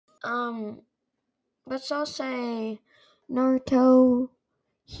Um, let's all say Naruto.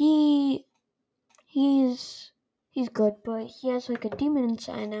 He he's he's good, but he has like a demon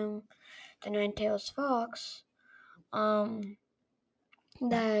inside him, the Nine-Tails Fox. Um,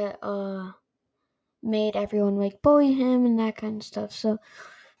 that made everyone like bully him and that kind of stuff. So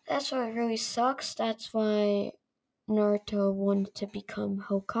that's why it really sucks. That's why Naruto wanted to become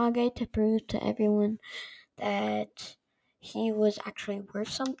Hokage to prove to everyone that he was actually worth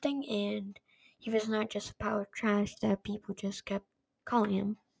something and he was not just a pile of trash that people just kept calling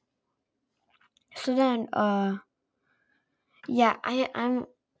him. So then, yeah,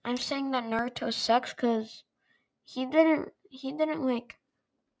 I'm saying that Naruto sucks because he didn't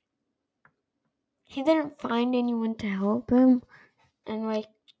find anyone to help him, and like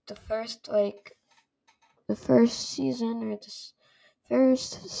the first like the first season or the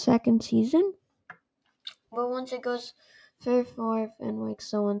first second season, but once it goes third, fourth, and like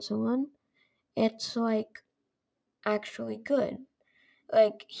so on, it's like actually good.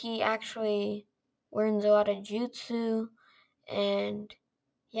 Like he actually learns a lot of jutsu, and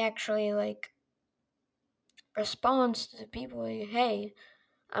he actually like responds to the people like, "Hey,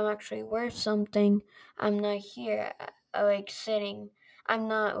 I'm actually worth something. I'm not here like sitting. I'm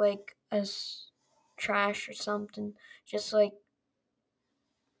not like as trash or something. Just like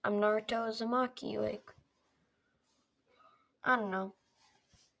I'm Naruto Uzumaki. Like I don't know."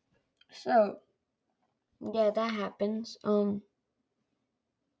 So yeah, that happens.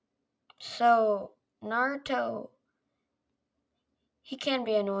 So Naruto, he can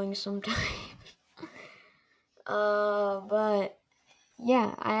be annoying sometimes. But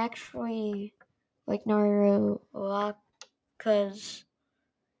yeah, I actually like Naruto a lot because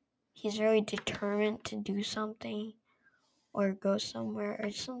he's very determined to do something or go somewhere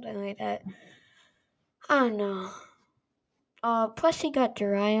or something like that. I don't know. Plus he got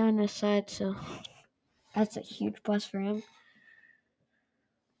Jiraiya on his side, so that's a huge plus for him.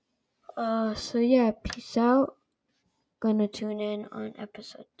 So yeah, peace out. Gonna tune in on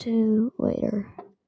episode 2 later.